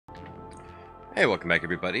Hey, welcome back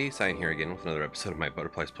everybody. Cyan here again with another episode of my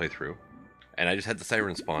Butterflies playthrough. And I just had the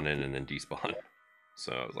siren spawn in and then despawn.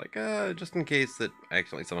 So I was like, just in case that I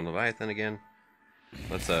accidentally summoned Leviathan again,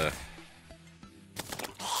 let's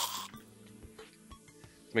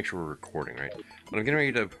make sure we're recording, right? But I'm getting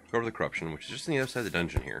ready to go over the corruption, which is just on the other side of the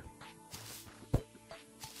dungeon here.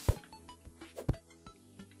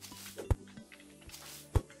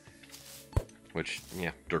 Which,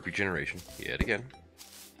 yeah, dirt regeneration, yet again.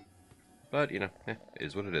 But, you know, it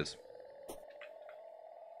is what it is.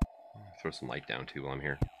 Throw some light down too while I'm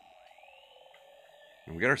here.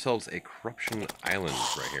 And we got ourselves a corruption island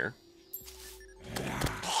right here.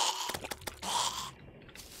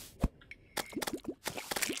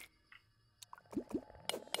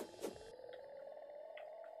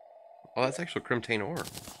 Oh, that's actual Crimtane ore.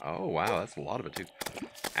 Oh, wow, that's a lot of it too.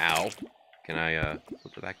 Ow. Can I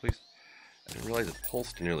flip it back, please? I didn't realize it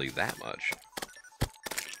pulsed nearly that much.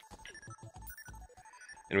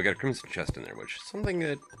 And we got a crimson chest in there, which is something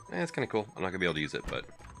that, it's kind of cool. I'm not going to be able to use it, but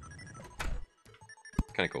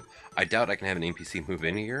kind of cool. I doubt I can have an NPC move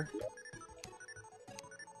in here.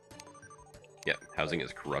 Yeah, housing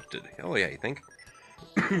is corrupted. Oh yeah, you think?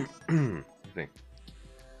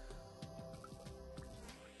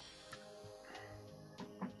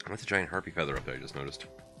 That's a giant harpy feather up there, I just noticed.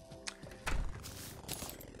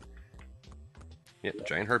 Yep,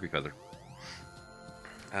 giant harpy feather.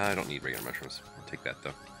 I don't need regular mushrooms. I'll take that,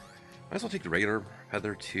 though. Might as well take the regular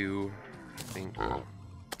feather, too. I think. I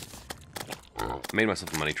made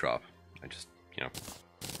myself a money trough. I just, you know,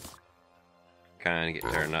 kind of get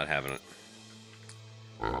tired of not having it.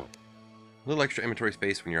 A little extra inventory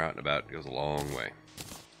space when you're out and about goes a long way.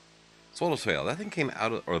 Swallow sail. That thing came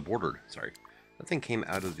out of, or bordered, sorry. That thing came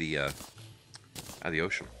out of the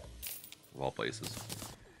ocean, of all places.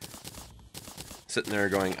 Sitting there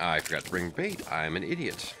going, I forgot to bring bait. I'm an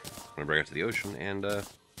idiot. When I bring it to the ocean, and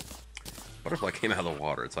butterfly came out of the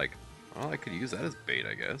water. It's like, well, I could use that as bait,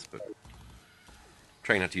 I guess, but I'm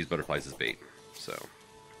trying not to use butterflies as bait. So,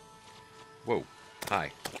 whoa,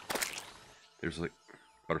 hi. There's a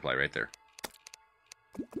butterfly right there.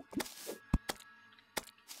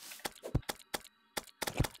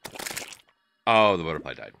 Oh, the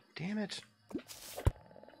butterfly died. Damn it.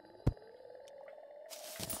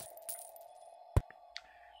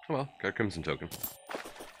 Oh well, got a crimson token.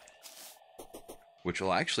 Which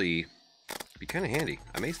will actually be kind of handy.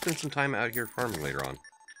 I may spend some time out here farming later on.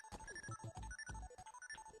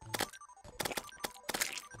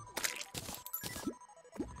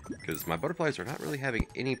 Because my butterflies are not really having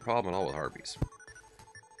any problem at all with harpies. You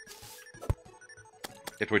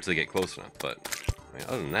have to wait till they get close enough, but I mean,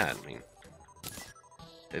 other than that, I mean,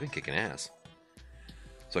 they've been kicking ass.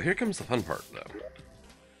 So here comes the fun part, though.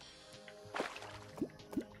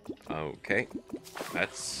 Okay,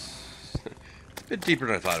 that's a bit deeper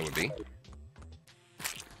than I thought it would be.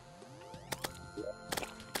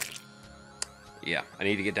 Yeah, I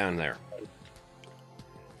need to get down there.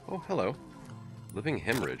 Oh, hello. Living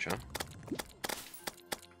hemorrhage, huh?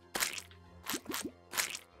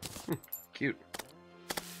 Cute.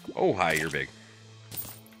 Oh, hi, you're big.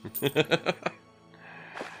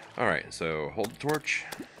 Alright, so hold the torch.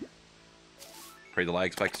 Pray the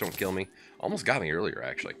lag spikes don't kill me. Almost got me earlier,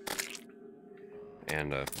 actually.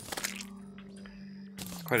 And, it's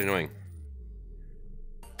quite annoying.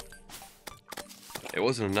 It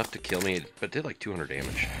wasn't enough to kill me, but it did like 200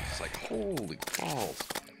 damage. It's like, holy balls.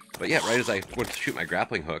 But yeah, right as I went to shoot my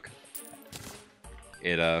grappling hook,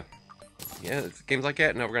 it, yeah, it's games like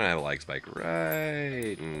that. No, we're gonna have a lag spike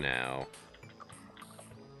right now.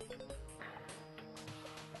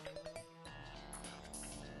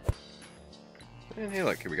 And hey,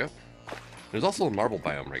 look, here we go. There's also a marble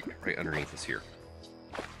biome right underneath us here.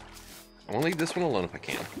 I want to leave this one alone if I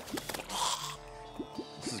can.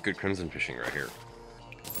 This is good crimson fishing right here.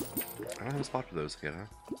 I don't have a spot for those yet, huh?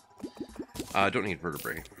 I don't need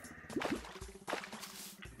vertebrae.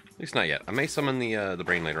 At least not yet. I may summon the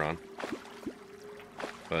brain later on.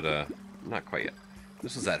 But, not quite yet.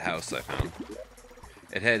 This is that house I found.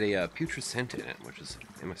 It had a putrescent in it, which is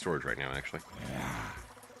in my storage right now, actually.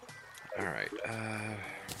 Alright,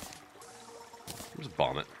 just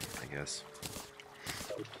bomb it, I guess.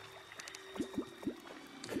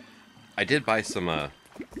 I did buy some,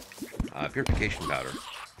 purification powder.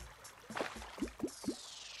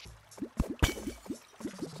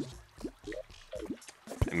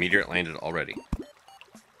 A meteorite landed already.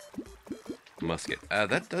 Musket.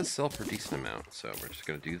 That does sell for a decent amount, so we're just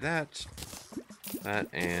gonna do that.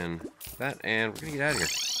 And we're gonna get out of here.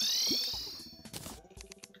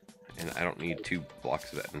 And I don't need 2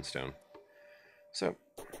 blocks of Etna stone. So,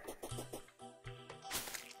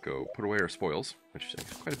 go go put away our spoils, which is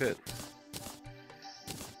actually quite a bit.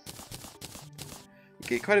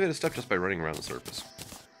 Get quite a bit of stuff just by running around the surface.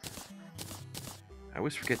 I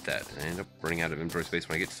always forget that, and I end up running out of inventory space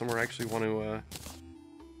when I get to somewhere I actually want to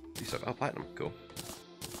do stuff. Oh, platinum, cool.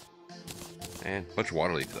 And a bunch of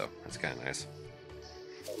water leaf, though. That's kind of nice.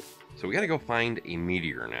 So we gotta go find a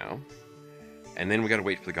meteor now, and then we gotta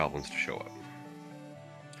wait for the goblins to show up.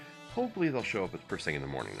 Hopefully they'll show up at first thing in the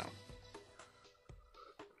morning now.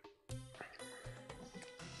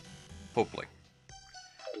 Hopefully.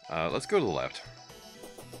 Let's go to the left.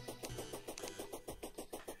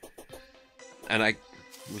 And I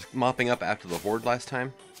was mopping up after the horde last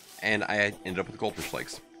time, and I ended up with goldfish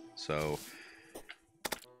flakes. So,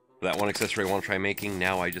 for that one accessory I want to try making,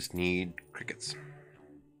 now I just need crickets.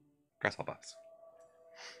 Grasshoppers.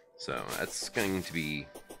 So, that's going to be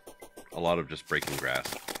a lot of just breaking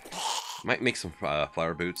grass. Might make some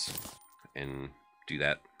flower boots and do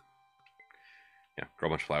that. Yeah, grow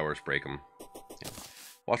a bunch of flowers, break them. Yeah.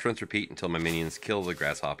 Watch, rinse, repeat until my minions kill the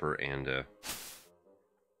grasshopper and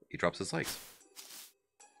he drops his legs.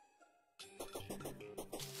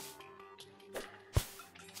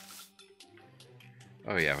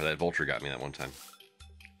 Oh yeah, that vulture got me that one time.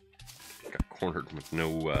 Got cornered with no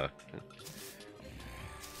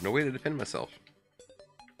way to defend myself.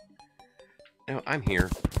 Now, I'm here.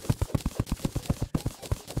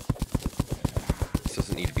 This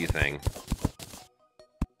doesn't need to be a thing.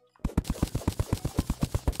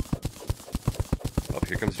 Oh,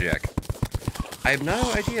 here comes Jack. I have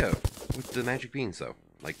no idea with the magic beans, though.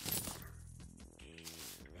 Like...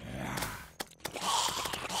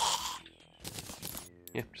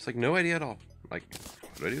 yeah, just like no idea at all. Like,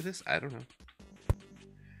 what do I do with this? I don't know.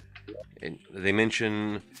 And they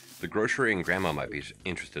mention the grocery and grandma might be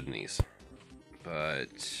interested in these.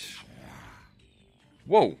 But...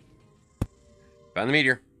 whoa! Found the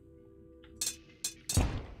meteor.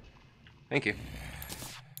 Thank you.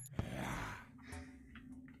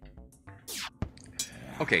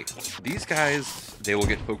 Okay, these guys, they will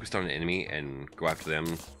get focused on an enemy and go after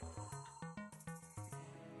them.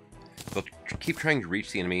 They'll keep trying to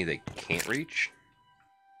reach the enemy they can't reach.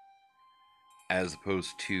 As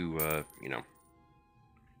opposed to, you know,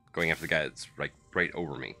 going after the guy that's right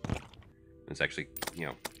over me. It's actually, you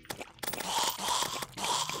know,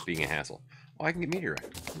 being a hassle. Oh, I can get meteorite.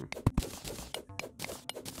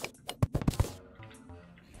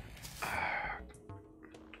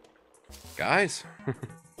 Guys,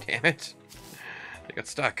 damn it. They got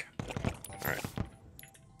stuck. Alright.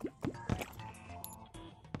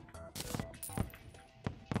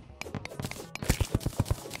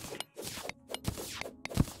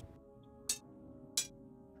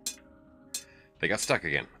 They got stuck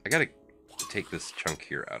again. I gotta take this chunk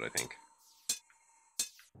here out, I think.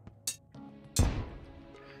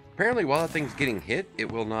 Apparently, while that thing's getting hit,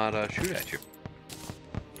 it will not shoot at you.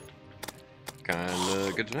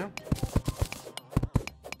 Kinda good to know.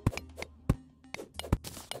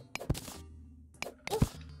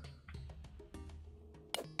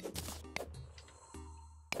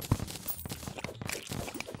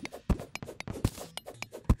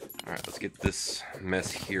 Alright, let's get this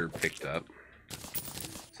mess here picked up.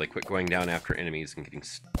 So I quit going down after enemies and getting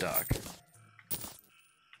stuck.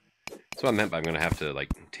 That's what I meant by I'm going to have to, like,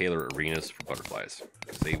 tailor arenas for butterflies.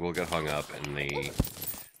 Because they will get hung up and they...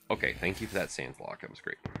 okay, thank you for that sand block. That was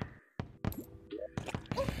great.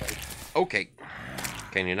 Okay.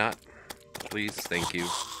 Can you not? Please, thank you.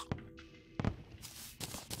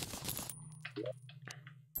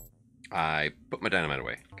 I put my dynamite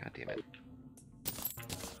away. God damn it.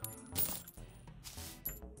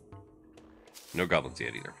 No goblins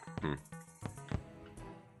yet either. How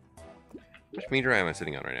much meter am I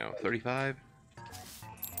sitting on right now? 35?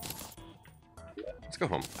 Let's go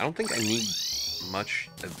home. I don't think I need much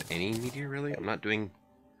of any meteor, really. I'm not doing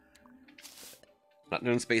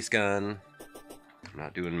space gun. I'm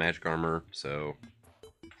not doing magic armor, so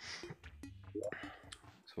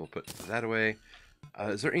we'll put that away.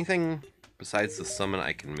 Is there anything besides the summon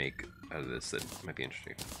I can make out of this that might be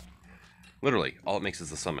interesting? Literally, all it makes is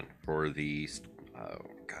the summon for the... oh,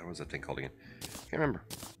 God, what was that thing called again? Can't remember.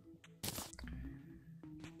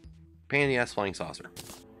 Pain in the ass flying saucer.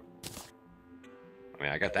 I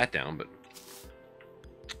mean, I got that down, but...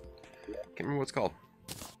 can't remember what it's called.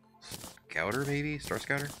 Scouter, maybe? Star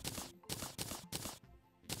Scouter?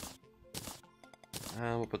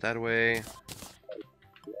 We'll put that away.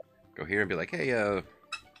 Go here and be like, hey,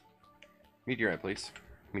 meteorite, please.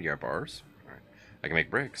 Meteorite bars. Alright. I can make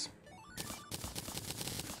bricks.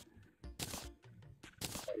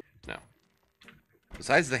 Now,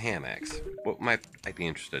 besides the ham axe, what might I be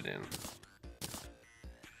interested in?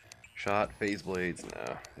 Shot, phase blades,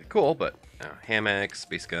 no. Cool, but no. Hammock,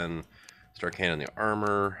 space gun, star cannon on the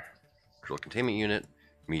armor, drill containment unit,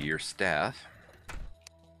 meteor staff,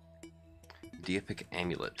 deific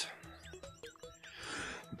amulet.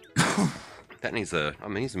 That needs a, I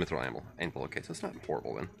mean, needs a mithril anvil. Okay, so it's not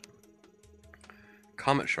horrible then.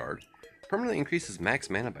 Comet shard. Permanently increases max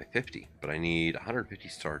mana by 50, but I need 150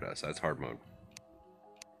 stardust. That's hard mode.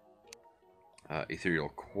 Ethereal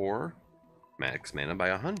core. Max mana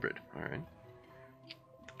by 100. Alright.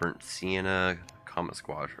 Burnt sienna. Comet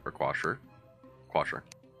squash or quasher.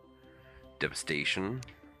 Devastation.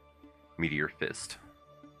 Meteor fist.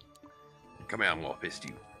 Come on, I'm gonna fist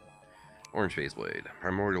you. Orange phase blade.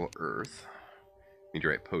 Primordial earth.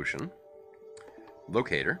 Meteorite potion.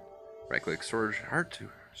 Locator. Right click storage. Hard to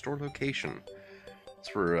store location. It's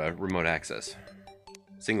for remote access.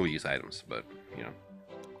 Single use items, but you know.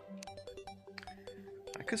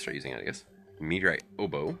 I could start using it, I guess. Meteorite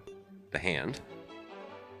oboe. The hand.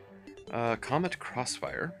 Comet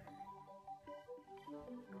crossfire.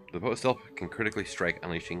 The bow itself can critically strike,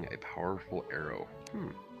 unleashing a powerful arrow.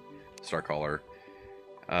 Starcaller.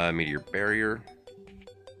 Meteor barrier.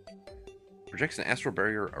 Projects an astral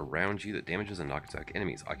barrier around you that damages and knocks out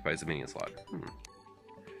enemies. Occupies a minion slot.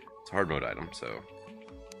 It's a hard mode item, so.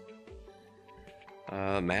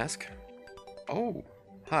 Mask. Oh,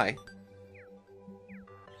 hi.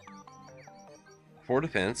 4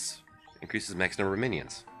 defense. Increases max number of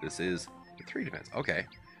minions. This is 3 defense. Okay.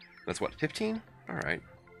 That's what, 15? Alright.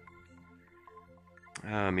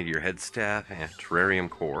 Meteor head staff and terrarium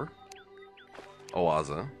core.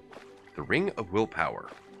 Oaza. The ring of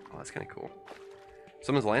willpower. Oh, that's kind of cool.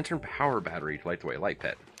 Summons lantern power battery to light the way. Light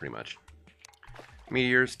pet, pretty much.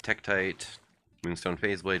 Meteors, Tektite, Moonstone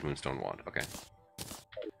phase blade, Moonstone wand. Okay.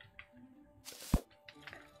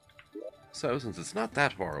 So, since it's not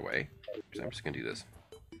that far away, I'm just gonna do this.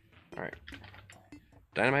 Alright.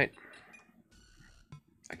 Dynamite.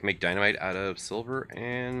 I can make dynamite out of silver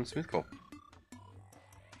and smooth coal.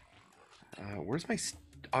 Where's my...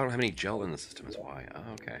 I don't have any gel in the system is why.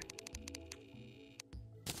 Oh, okay.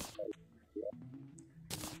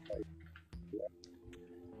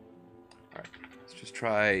 Alright, let's just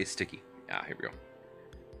try sticky. Ah, here we go.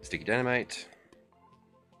 Sticky dynamite.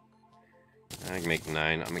 I can make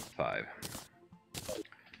 9, I'll make 5.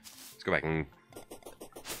 Let's go back and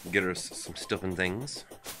get us some stuff and things.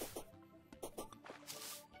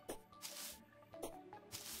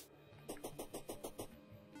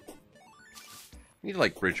 Need to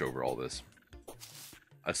like bridge over all this,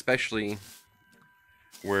 especially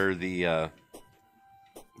where the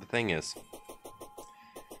thing is,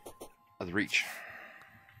 the reach.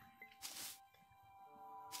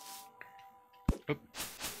 Oop.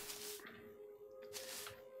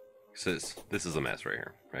 Says this is a mess right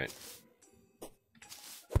here, right?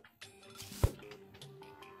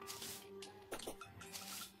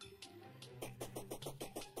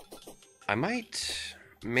 I might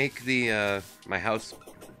make the my house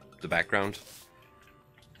the background,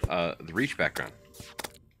 the reach background.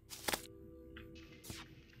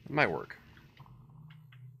 It might work.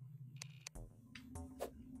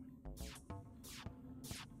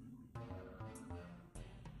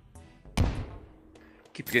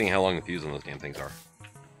 Keep forgetting how long the fuse on those damn things are.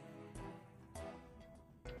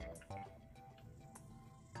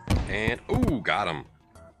 And ooh, got him.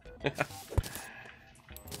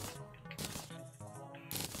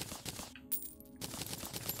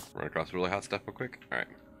 Run across really hot stuff real quick. Alright.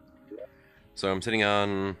 So I'm sitting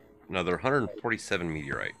on another 147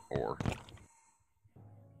 meteorite ore.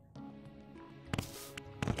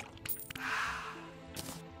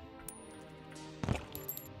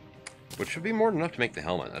 Which should be more than enough to make the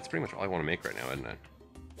helmet. That's pretty much all I want to make right now, isn't it?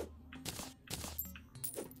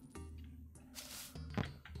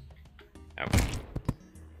 Ouch.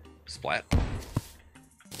 Splat.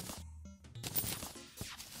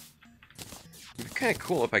 It'd be kind of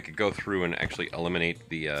cool if I could go through and actually eliminate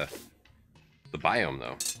the biome,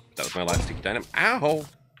 though. That was my last sticky dynamite. Ow!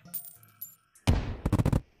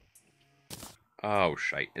 Oh,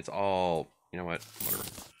 shite. It's all... You know what? Whatever.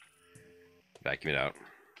 Vacuum it out.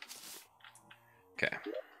 Okay.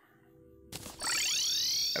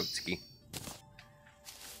 Outski.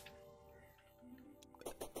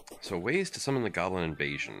 So ways to summon the goblin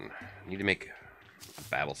invasion. Need to make a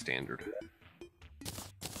battle standard.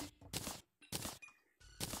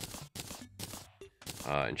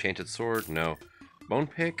 Enchanted sword, no. Bone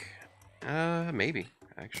pick, maybe,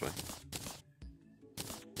 actually.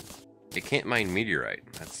 It can't mine meteorite,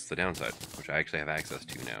 that's the downside, which I actually have access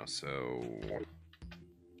to now, so...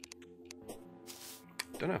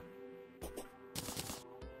 Don't know.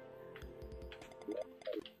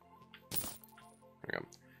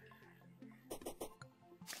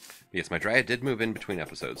 Yes, my dryad did move in between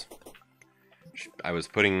episodes. I was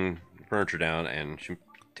putting furniture down and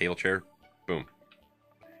table chair, boom.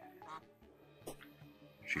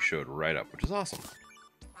 She showed right up, which is awesome.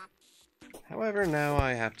 However, now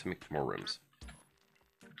I have to make more rooms.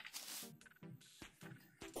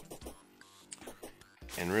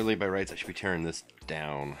 And really, by rights, I should be tearing this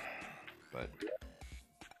down. But,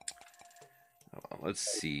 oh well, let's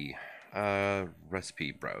see.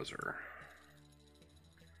 Recipe browser.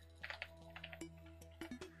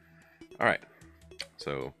 Alright.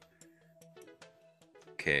 So,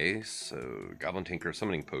 okay, so Goblin Tinker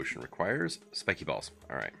Summoning Potion requires spiky balls.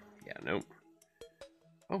 Alright, yeah, nope.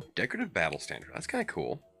 Oh, decorative battle stand. That's kind of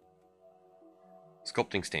cool.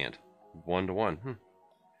 Sculpting stand. 1-to-1.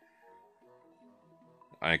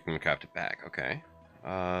 I can craft it back. Okay.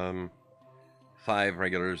 5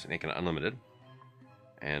 regulars make an unlimited.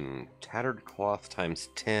 And tattered cloth times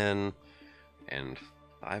 10. And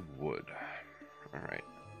 5 wood. Alright.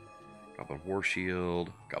 Goblin War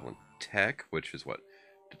Shield. Goblin Tech, which is what?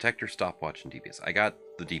 Detector, stopwatch, and DPS. I got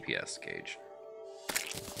the DPS gauge.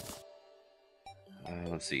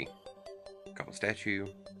 Let's see. Goblin Statue.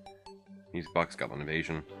 Music Box, Goblin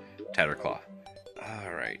Invasion. Tattered Cloth.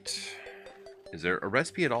 Alright. Is there a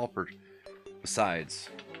recipe at all for besides?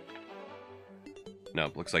 No,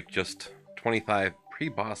 looks like just 25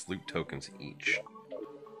 pre-boss loot tokens each.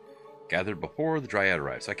 Gathered before the Dryad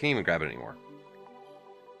arrives, so I can't even grab it anymore.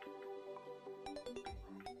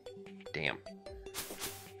 Damn.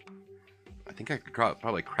 I think I could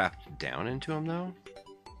probably craft down into them, though.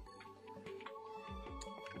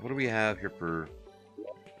 What do we have here for...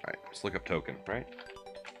 Alright, let's look up token, right?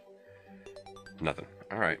 Nothing.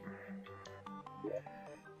 Alright.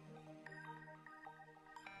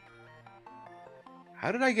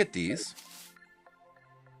 How did I get these?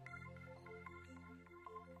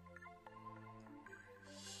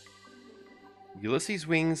 Ulysses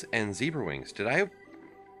wings and zebra wings. Did I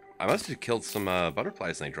must have killed some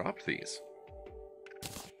butterflies and I dropped these.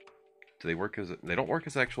 Do they work as... They don't work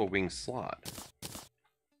as actual wing slot.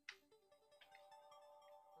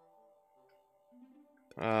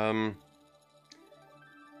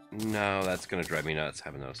 No, that's gonna drive me nuts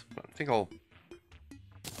having those. But I think I'll...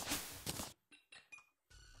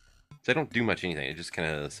 They don't do much anything. It just kind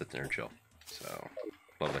of sit there and chill. So,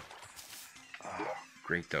 lovely. Oh,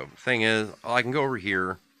 great though. The thing is, I can go over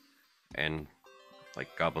here and like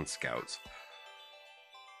Goblin Scouts.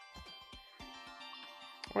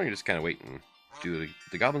 Or you just kind of wait and do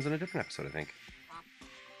the goblins in a different episode, I think.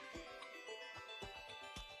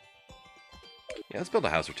 Yeah, let's build a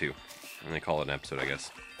house or two. And then call it an episode, I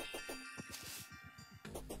guess.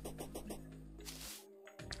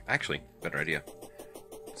 Actually, better idea.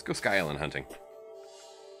 Let's go Sky Island hunting.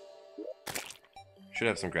 Should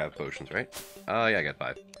have some grab potions, right? Oh, yeah, I got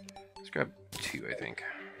 5. Let's grab 2, I think.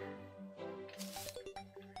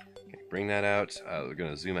 Okay, bring that out. We're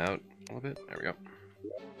going to zoom out a little bit. There we go.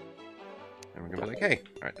 And we're going to be like, hey,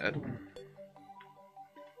 alright, Ed.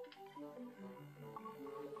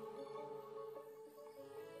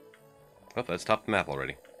 Oh, that's top of the map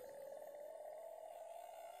already.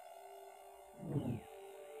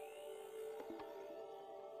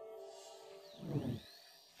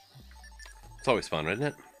 It's always fun, isn't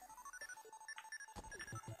it?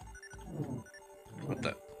 What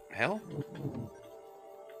the hell?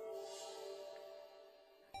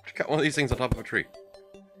 Just got one of these things on top of a tree.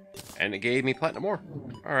 And it gave me platinum ore.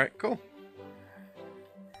 Alright, cool.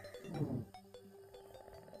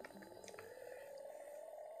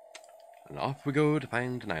 And off we go to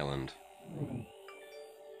find an island.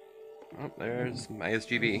 Oh, there's my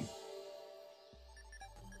SGV.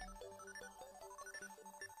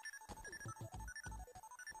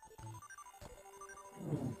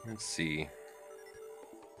 Let's see.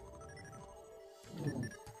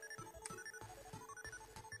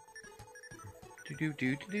 Do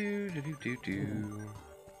do do do do do do.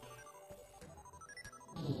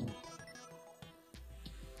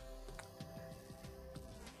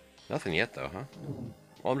 Nothing yet, though, huh?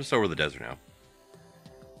 Well, I'm just over the desert now.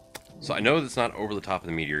 So I know it's not over the top of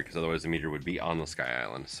the meteor, because otherwise the meteor would be on the Sky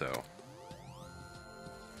Island, so...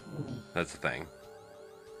 That's the thing.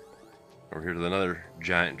 Over here to another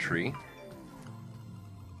giant tree.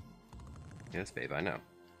 Yes, babe, I know.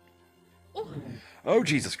 Oh,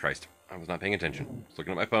 Jesus Christ. I was not paying attention. I was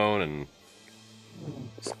looking at my phone and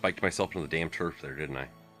spiked myself into the damn turf there, didn't I?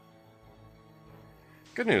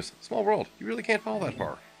 Good news. Small world. You really can't fall that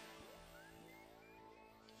far.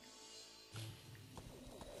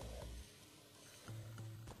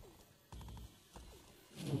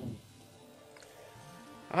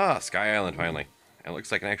 Ah, Sky Island, finally. And it looks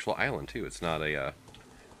like an actual island, too. It's not a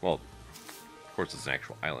Well, of course it's an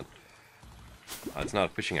actual island. It's not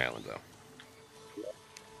a fishing island, though.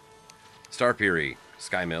 Star Fury,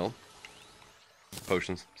 Sky Mill,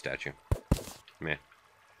 potions, statue. Meh.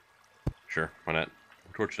 Sure, why not?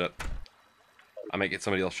 Torch it up. I might get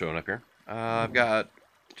somebody else showing up here. I've got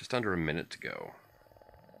just under a minute to go.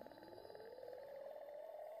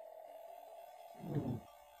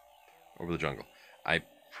 Over the jungle. I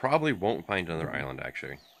probably won't find another island,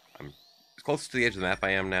 actually. I'm as close to the edge of the map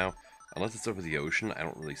I am now. Unless it's over the ocean, I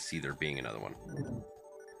don't really see there being another one.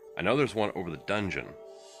 I know there's one over the dungeon,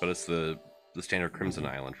 but it's the standard Crimson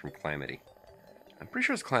Island from Calamity. I'm pretty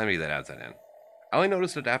sure it's Calamity that adds that in. I only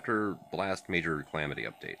noticed it after the last major Calamity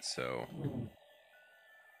update, so...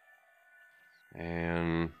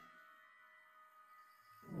 And...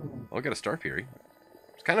 I'll get a Star Fury.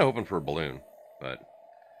 I was kind of hoping for a balloon, but...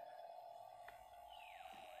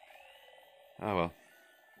 Oh well.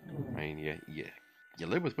 I mean, you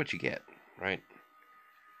live with what you get, right?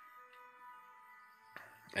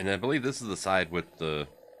 And I believe this is the side with the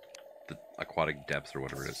aquatic depth or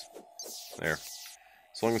whatever it is. There.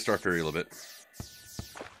 Slowing the Star Fury a little bit.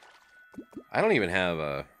 I don't even have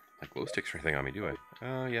like glow sticks or anything on me, do I?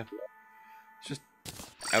 Oh yeah. It's just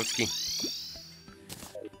outski.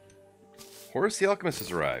 Horus the Alchemist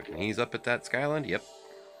has arrived. And he's up at that Skyland? Yep.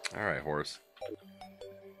 Alright, Horus.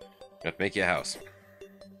 Got to make you a house.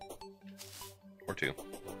 Or two.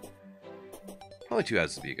 Probably two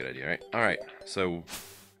houses would be a good idea, right? Alright, so...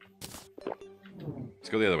 Let's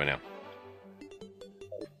go the other way now.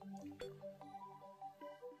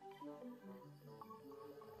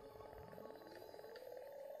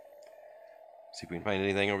 See if we can find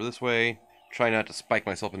anything over this way. Try not to spike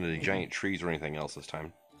myself into the giant trees or anything else this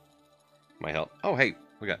time. Might help. Oh, hey,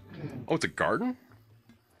 we got... Oh, it's a garden?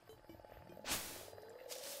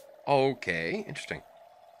 Okay, interesting.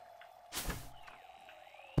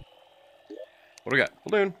 What do we got?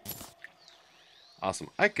 Balloon. Awesome.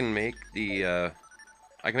 I can make the, I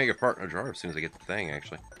can make a fart in a jar as soon as I get the thing,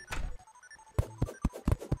 actually.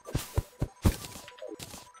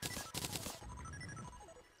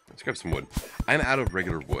 Let's grab some wood. I'm out of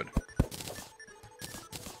regular wood.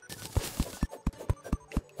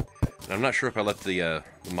 And I'm not sure if I let the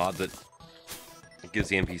mod that gives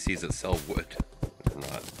the NPCs that sell wood or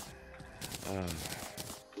not.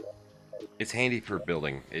 It's handy for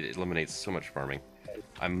building. It eliminates so much farming.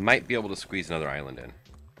 I might be able to squeeze another island in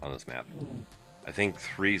on this map. I think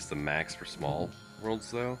 3 is the max for small worlds,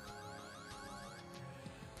 though.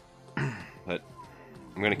 But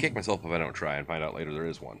I'm going to kick myself if I don't try and find out later there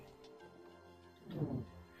is one.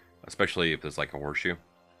 Especially if it's like a horseshoe.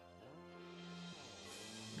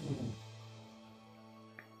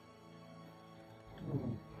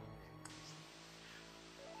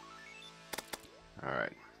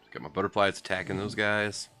 Alright. Got my butterflies attacking those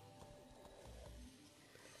guys.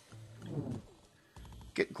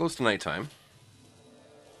 Getting close to nighttime.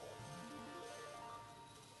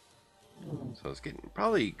 So it's getting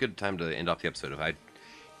probably a good time to end off the episode if I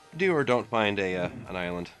do or don't find a an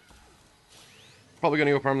island. Probably going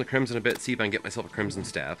to go farm the Crimson a bit, see if I can get myself a Crimson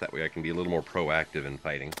Staff. That way I can be a little more proactive in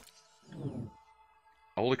fighting.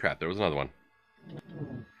 Holy crap, there was another one.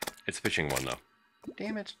 It's a fishing one, though.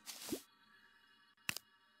 Damn it.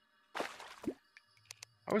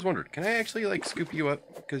 I always wondered, can I actually, like, scoop you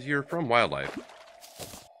up? Because you're from wildlife.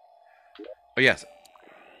 Oh, yes.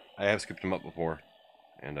 I have scooped him up before.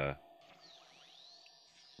 And,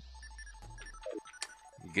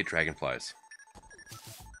 you get dragonflies.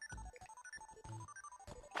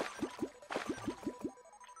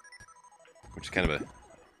 Which is kind of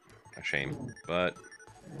a shame. But,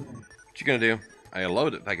 what you gonna do? I love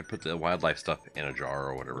it if I could put the wildlife stuff in a jar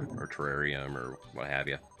or whatever. Or terrarium or what have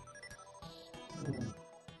you.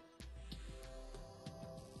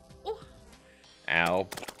 Ow.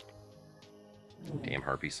 Damn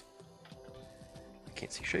harpies.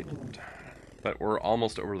 Can't see shit. But we're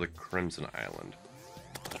almost over the Crimson Island.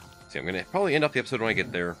 See, I'm going to probably end up the episode when I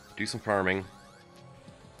get there. Do some farming.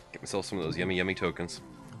 Get myself some of those yummy, yummy tokens.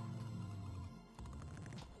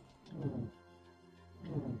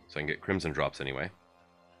 So I can get Crimson drops anyway.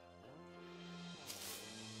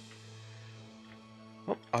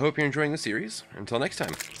 Well, I hope you're enjoying the series. Until next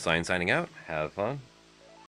time, signing out. Have fun.